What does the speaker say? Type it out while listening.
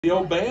The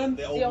old band?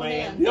 The old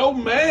man. The old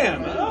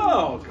man.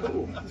 Oh,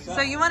 cool. So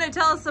you want to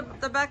tell us the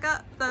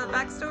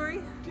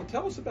backstory?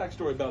 Tell us the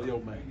backstory about the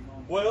old man.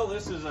 Well,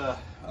 this is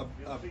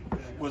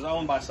was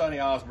owned by Sonny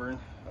Osborne,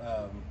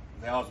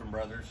 the Osborne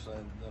brothers.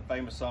 The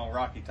famous song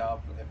 "Rocky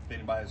Top." If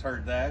anybody's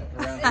heard that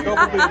around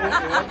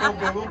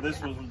here,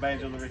 this was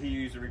Banjo that he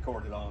used to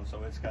record it on,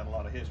 so it's got a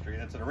lot of history.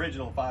 And it's an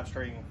original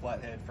 5-string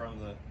flathead from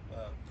the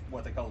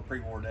what they call the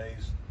pre-war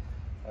days,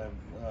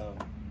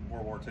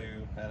 World War II,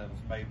 and it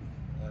was made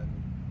in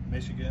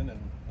Michigan,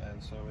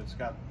 and so it's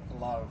got a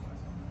lot of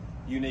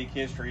unique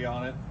history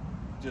on it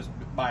just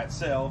by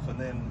itself, and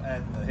then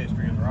adding the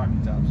history of the Rocky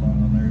Top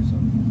song on there. So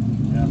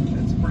yeah,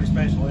 it's a pretty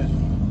special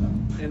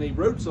instrument. And he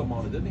wrote some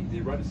on it, didn't he? Did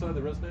he write inside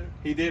the resonator?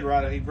 He did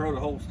write it. He wrote a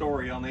whole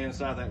story on the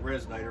inside of that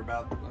resonator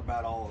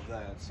about all of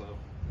that. So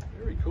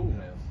very cool,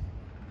 man.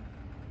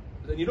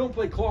 And you don't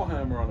play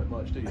Clawhammer on it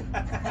much, do you?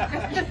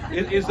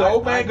 Is the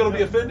old man going to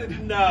be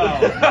offended? No.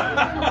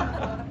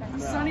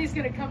 Sonny's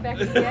going to come back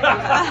and get you.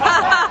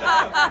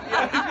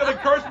 Yeah, he's going to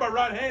curse my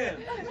right hand.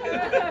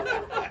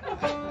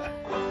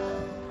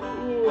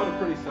 Ooh, what a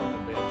pretty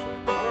sounding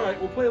Banjo. All right,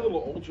 we'll play a little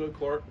Old Joe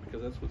Clark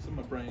because that's what's in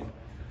my brain.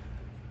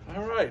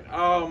 All right,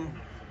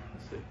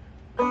 let's see.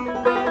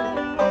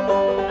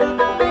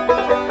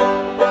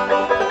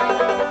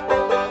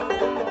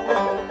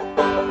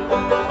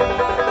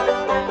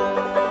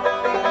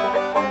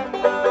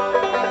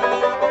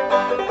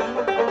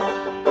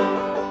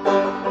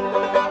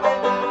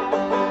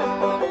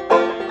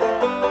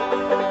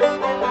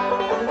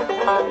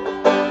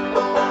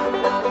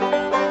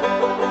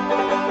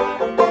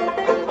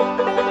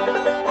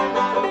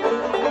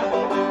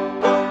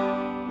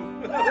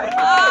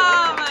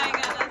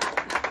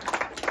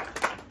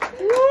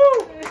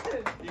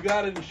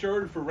 Got it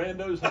insured for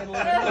randos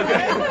handling it?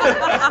 Okay.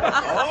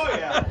 Oh,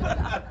 yeah.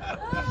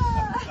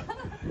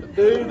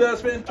 Dude,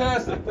 that's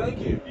fantastic. Thank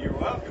you.